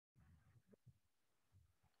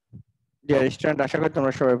Dear student, আশা করি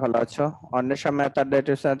তোমরা সবাই ভালো আছো। অন্বেষা ম্যাথ আড্ডা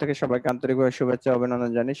ইউটিউব চ্যানেল থেকে সবাইকে আন্তরিকভাবে শুভেচ্ছা ও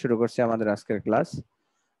অভিনন্দন জানিয়ে শুরু করছি আমাদের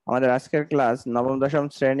আজকের ক্লাস। নবম-দশম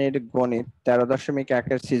শ্রেণীর গণিত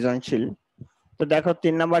 13.1 সৃজনশীল। তো দেখো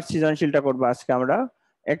 3 নাম্বার সৃজনশীলটা করবো আজকে আমরা।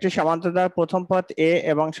 একটি সমান্তরাল প্রথম পথ এ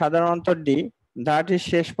এবং সাধারণ অন্তর ডি, ধারাটির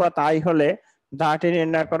শেষ পথ আই হলে ধারাটি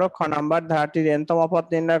নির্ণয় করো। খ নাম্বার, ধারাটির এনতম পথ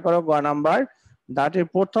নির্ণয় করো। গ নাম্বার, ধারাটির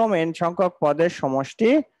প্রথম এন সংখ্যক পদের সমষ্টি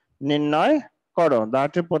নির্ণয় করো।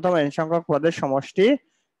 ধারাটির প্রথম এন সংখ্যক পদের সমষ্টি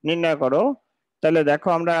নির্ণয় করো। তাহলে দেখো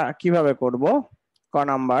আমরা কিভাবে করব। ক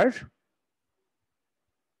নাম্বার,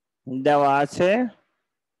 দেওয়া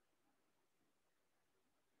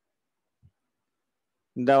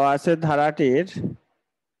আছে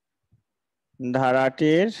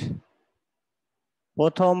ধারাটির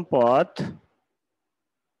প্রথম পথ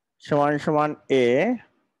সমান সমান এ,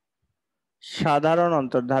 সাধারণ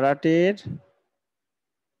অন্তর ধারাটির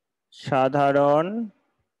সাধারণ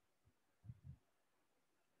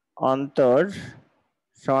অন্তর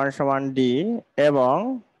সমান সমান ডি এবং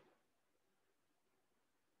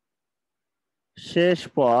শেষ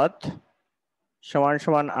পথ সমান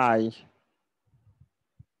সমান আই।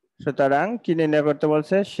 সুতরাং কি নির্ণয় করতে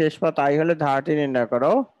বলছে? শেষ পথ আই হলে ধারাটি নির্ণয়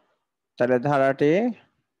করো। তাহলে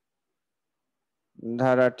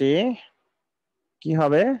ধারাটি কি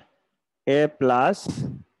হবে? এ plus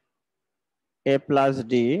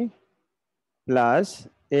D plus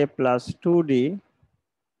A plus 2d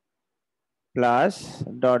plus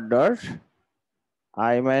dot dot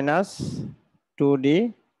I minus 2d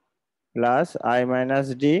plus I minus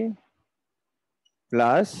D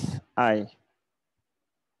plus I.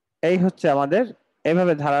 এই হচ্ছে আমাদের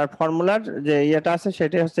এইভাবে ধারার ফর্মুলার যে ইয়েটা আছে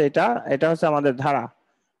সেটা হচ্ছে এটা হচ্ছে আমাদের ধারা।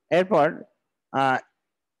 এরপর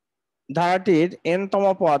ধারাটির এনতম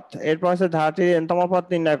পথ, এরপর হচ্ছে ধারাটির এনতম পথ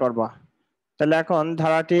নির্ণয় করবা। তাহলে এখন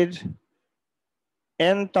ধারাটির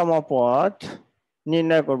এনতম পথ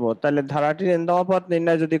নির্ণয় করব। তাহলে ধারাটির এনতম পথ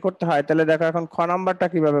নির্ণয় যদি করতে হয় তাহলে দেখো এখন খ নাম্বারটা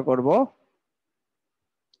কিভাবে করব।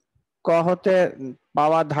 ক হতে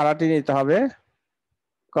পাওয়া ধারাটি নিতে হবে।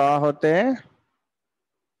 ক হতে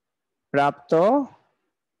প্রাপ্ত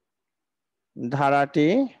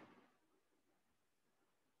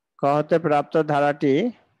ধারাটি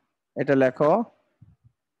এটা লেখো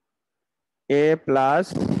এ plus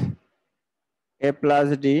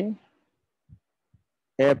D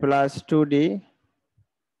A plus 2d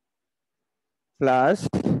plus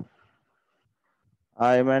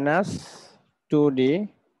I minus 2d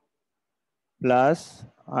plus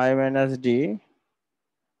I minus D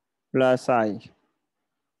plus I.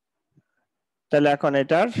 তাহলে এখন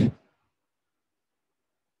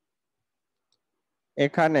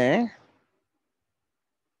এখানে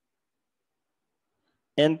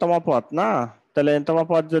এনতম পথ না, তাহলে এনতম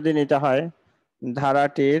পথ যদি নিতে হয়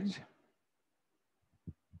ধারাটির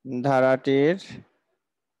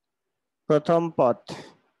প্রথম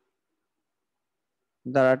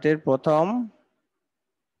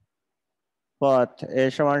পথ, এ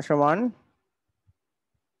সমান সমান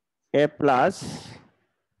এ প্লাস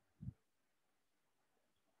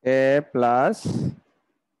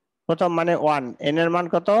প্রথম মানে 1, এন এর মান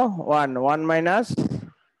কত? 1 মাইনাস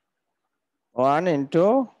 1 ইন্টু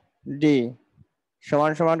ডি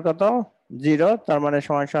সমান সমান কত? 0, তার মানে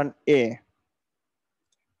সমান সমান এ।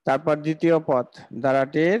 তারপর দ্বিতীয় পথ,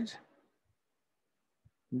 ধারাটির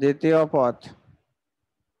দ্বিতীয় পথ,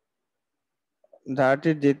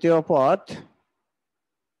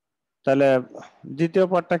 তাহলে দ্বিতীয়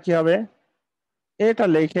পথটা কি হবে? এটা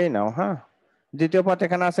লিখেই নাও। হ্যাঁ, দ্বিতীয় পথ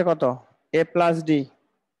এখানে আছে কত? এ প্লাস ডি।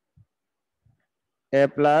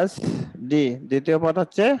 দ্বিতীয় পথ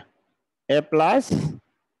হচ্ছে এ প্লাস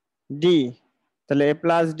ডি। তাহলে এ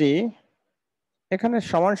প্লাস ডি এখানে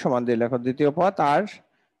সমান সমান দিয়ে লেখো দ্বিতীয় পথ, আর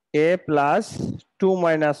এ প্লাস 2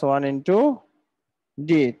 মাইনাস 1 ইন্টু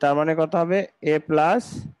ডি, তার মানে কত হবে? এ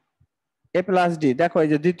প্লাস ডি। দেখো এই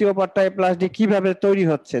যে দ্বিতীয় পথটা এ প্লাস ডি কিভাবে তৈরি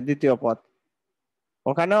হচ্ছে। দ্বিতীয় পথ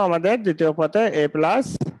ওখানেও আমাদের দ্বিতীয় পথে এ প্লাস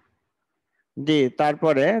ডি।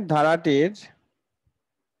 তারপরে ধারাটির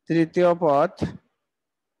তৃতীয়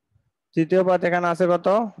পথ এখানে আছে কত?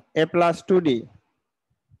 এ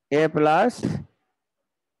প্লাস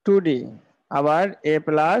 2d আবার এ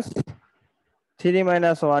প্লাস 3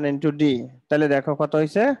 মাইনাস 1 ইন্টু ডি। তাহলে দেখো কত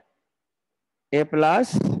হয়েছে? এ প্লাস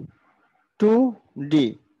 2d।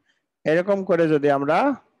 এরকম করে যদি আমরা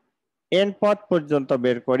এন পথ পর্যন্ত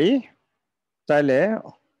বের করি তাহলে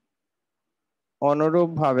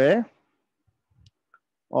অনুরূপভাবে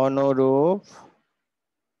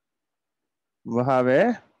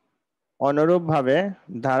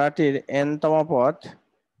ধারাটির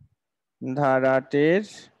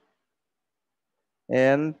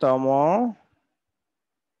এনতম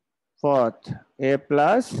পথ a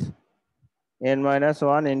plus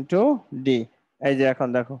n-1 into D. এই যে এখন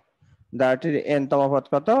দেখো ধারাটির n তম পদ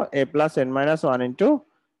কত, a plus n-1 into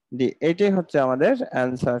D. এইটাই হচ্ছে আমাদের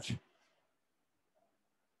অ্যান্সার।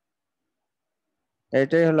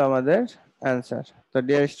 এটাই হলো আমাদের অ্যান্সার। তো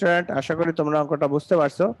ডিয়ার স্টুডেন্ট, আশা করি তোমরা অঙ্কটা বুঝতে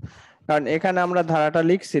পারছো। কারণ এখানে আমরা ধারাটা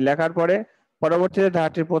লিখছি, লেখার পরে পরবর্তীতে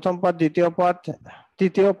ধারাটির প্রথম পদ, দ্বিতীয় পদ,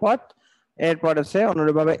 তৃতীয় পদ, এরপর হচ্ছে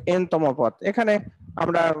অনুরূপভাবে n তম পদ। এখানে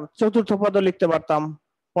আমরা চতুর্থ পদও লিখতে পারতাম,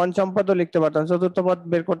 পঞ্চম পদও লিখতে পারতাম। চতুর্থ পদ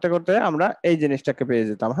বের করতে করতে আমরা এই জিনিসটাকে পেয়ে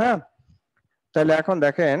যেতাম। হ্যাঁ, তাহলে এখন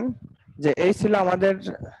দেখেন যে এই ছিল আমাদের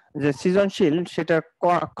যে সৃজনশীল, সেটা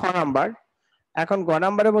খ নাম্বার। এখন গ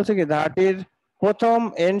নাম্বারে বলছে কি, ধারাটির প্রথম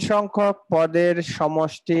n সংখ্যক পদের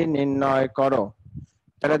সমষ্টি নির্ণয় করো।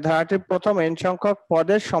 তাহলে ধারাটির প্রথম n সংখ্যক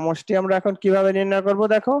পদের সমষ্টি আমরা এখন কিভাবে নির্ণয় করব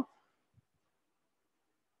দেখো।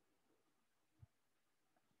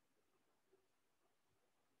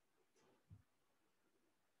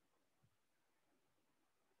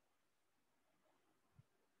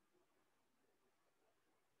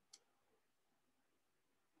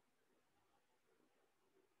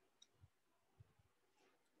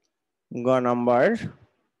 গ নাম্বার,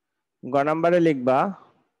 গ নাম্বারে লিখবা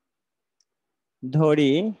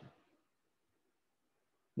ধরি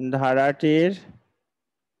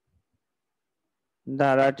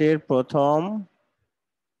ধারাটির প্রথম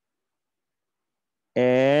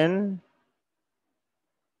n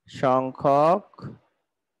সংখ্যক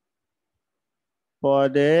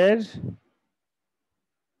পদের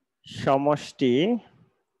সমষ্টি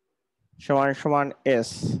সমান সমান s।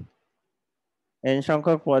 n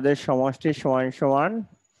সংখ্যক পদের সমষ্টি সমান সমান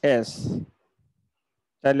s।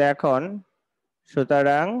 তাহলে এখন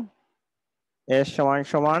সুতরাং s সমান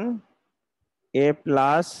সমান a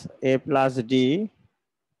plus d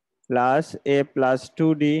plus a plus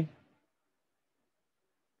 2d,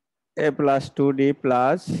 a plus 2d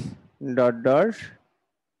plus dot dot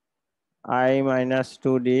i minus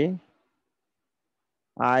 2d,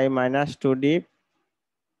 i minus 2d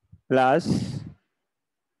plus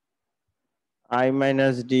i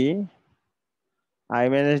minus d, i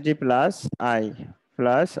minus d plus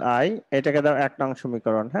i, এটাকে দাও 1 নং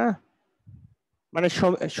সমীকরণ। হ্যাঁ, মানে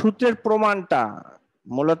সূত্রের প্রমাণটা,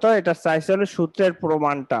 মূলত এটা চাইছে হলো সূত্রের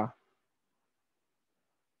প্রমাণটা।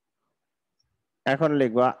 এখন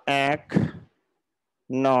লিখবা 1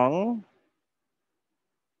 নং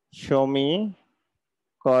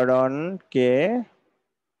সমীকরণকে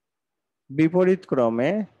বিপরীত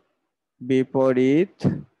ক্রমে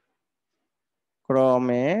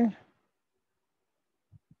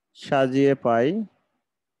সাজিয়ে পাই।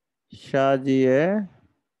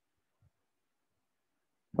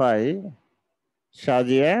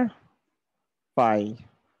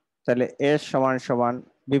 তাহলে এস সমান সমান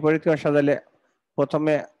বিপরীত ক্রমে সাজালে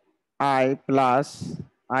প্রথমে i plus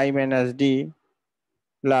i minus D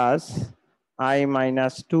plus i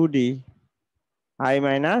minus 2d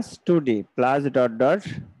plus dot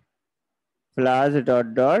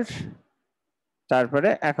dot, তারপরে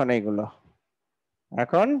এখন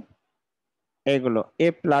এইগুলো a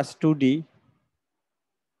plus 2d,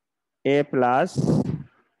 a plus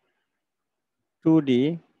 2d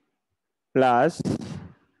plus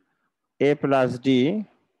a plus d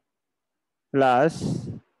plus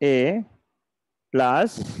a plus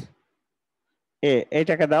a,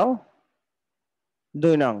 এইটাকে দাও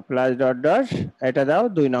 2 নং প্লাস ডট ডট, এটা দাও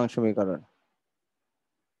 2 নং সমীকরণ।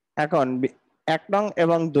 এখন 1 নং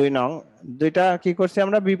এবং 2 নং দুইটা কি করছি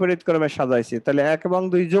আমরা, বিপরীত ক্রমে সাজাইছি। তাহলে 1 এবং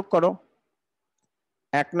 2 যোগ করো,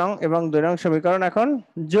 1 নং এবং 2 নং সমীকরণ এখন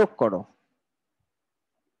যোগ করো।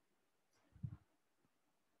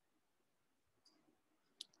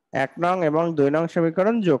 1 নং এবং 2 নং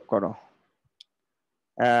সমীকরণ যোগ করো।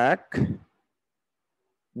 1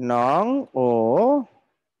 নং ও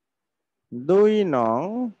 2 নং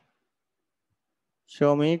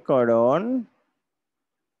সমীকরণ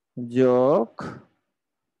যোগ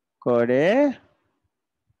করে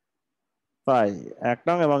পাই। 1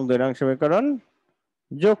 নং এবং 2 নং সমীকরণ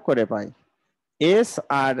যোগ করে পাই। এস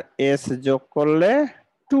আর এস যোগ করলে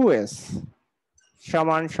 2s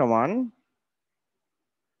সমান সমান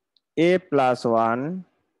a plus 1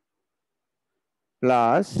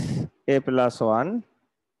 plus a plus 1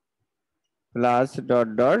 plus dot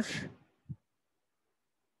dot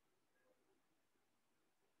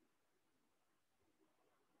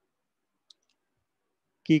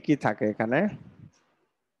কি কি থাকে এখানে,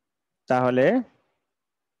 তাহলে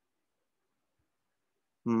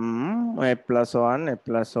a plus 1 a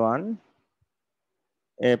plus 1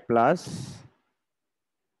 a plus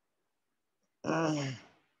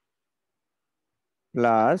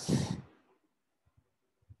plus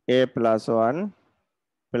a plus 1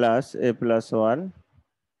 plus a plus 1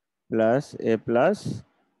 plus a plus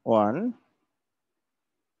 1,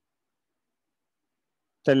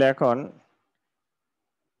 তাহলে এখন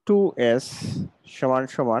 2s সমান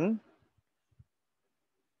সমান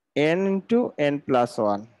n into n plus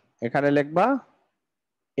 1, এখানে লিখবা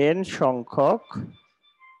n সংখ্যক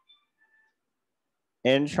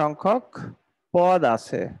পদ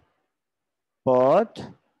আছে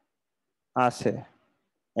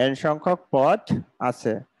n সংখ্যক পদ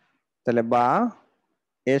আছে, তাহলে বা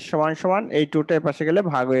s সমান সমান এই 2টা এর পাশে গেলে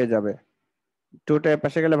ভাগ হয়ে যাবে, 2টা এর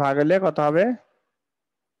পাশে গেলে ভাগ হলে কত হবে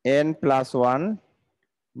n plus 1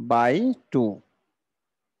 by 2,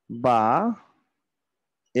 বা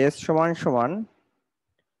s সমান সমান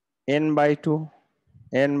n by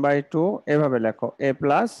 2 এভাবে লেখো a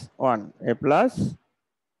plus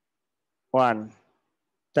 1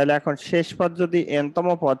 তাহলে এখন শেষ পদ যদি n তম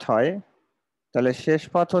পদ হয় তাহলে শেষ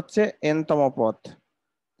পদ হচ্ছে n তম পদ,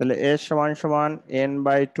 তাহলে s সমান সমান n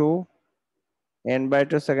by 2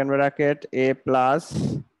 second bracket a plus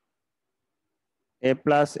a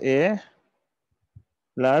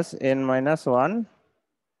plus n minus 1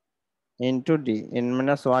 into d, n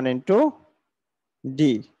minus 1 into d,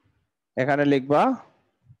 এখানে লিখবা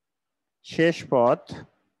শেষ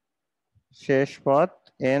পদ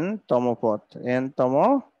n তম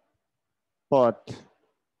পদ,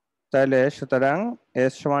 তাহলে সুতরাং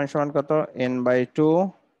s সমান সমান কত n by 2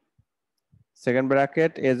 second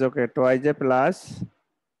bracket a যোগে twice a plus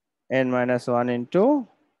n minus 1 into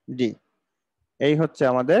d, এই হচ্ছে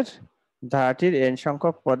আমাদের ধারাটির n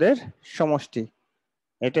সংখ্যক পদের সমষ্টি।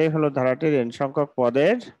 এটাই হলো ধারাটির n সংখ্যক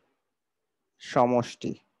পদের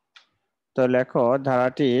সমষ্টি। তো লেখো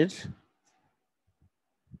ধারাটির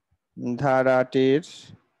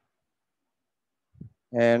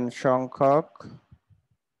n সংখ্যক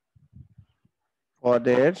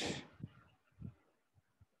পদের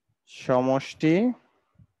সমষ্টি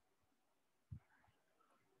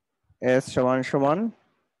s সমান সমান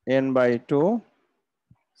n by 2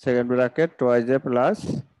 second bracket twice a plus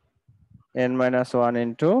n minus 1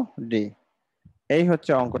 into d, এই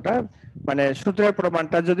হচ্ছে অঙ্কটা। মানে সূত্রের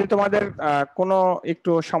প্রমাণটা যদি তোমাদের কোনো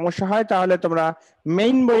একটু সমস্যা হয় তাহলে তোমরা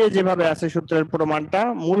মেইন বইয়ে যেভাবে আছে সূত্রের প্রমাণটা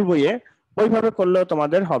মূল বইয়ে ওইভাবে করলেও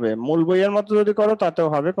তোমাদের হবে, মূল বইয়ের মতো যদি করো তাতেও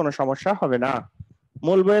হবে, কোনো সমস্যা হবে না,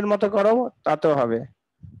 মূল বইয়ের মতো করো তাতেও হবে।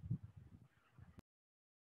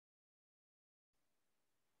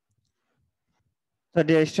 তো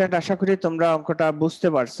ডিয়ার স্টুডেন্ট, আশা করি তোমরা অঙ্কটা বুঝতে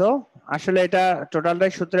পারছো। আসলে এটা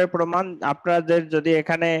টোটালটাই সূত্রের প্রমাণ। আপনাদের যদি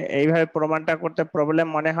এখানে এইভাবে প্রমাণটা করতে প্রবলেম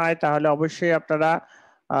মনে হয় তাহলে অবশ্যই আপনারা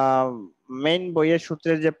মেইন বইয়ের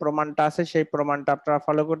সূত্রের যে প্রমাণটা আছে সেই প্রমাণটা আপনারা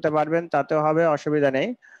ফলো করতে পারবেন, তাতেও হবে, অসুবিধা নেই।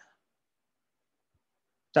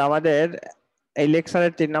 তো আমাদের এই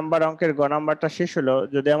লেকচারের 3 নম্বর অঙ্কের গ নাম্বারটা শেষ হলো।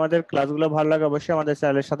 যদি আমাদের ক্লাসগুলো ভালো লাগে অবশ্যই আমাদের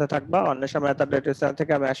চ্যানেলের সাথে থাকবা। অন্যেষা ম্যাথ আপডেট চ্যানেল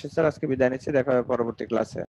থেকে আমি আশিস স্যার আজকে বিদায় নিচ্ছি, দেখা হবে পরবর্তী ক্লাসে।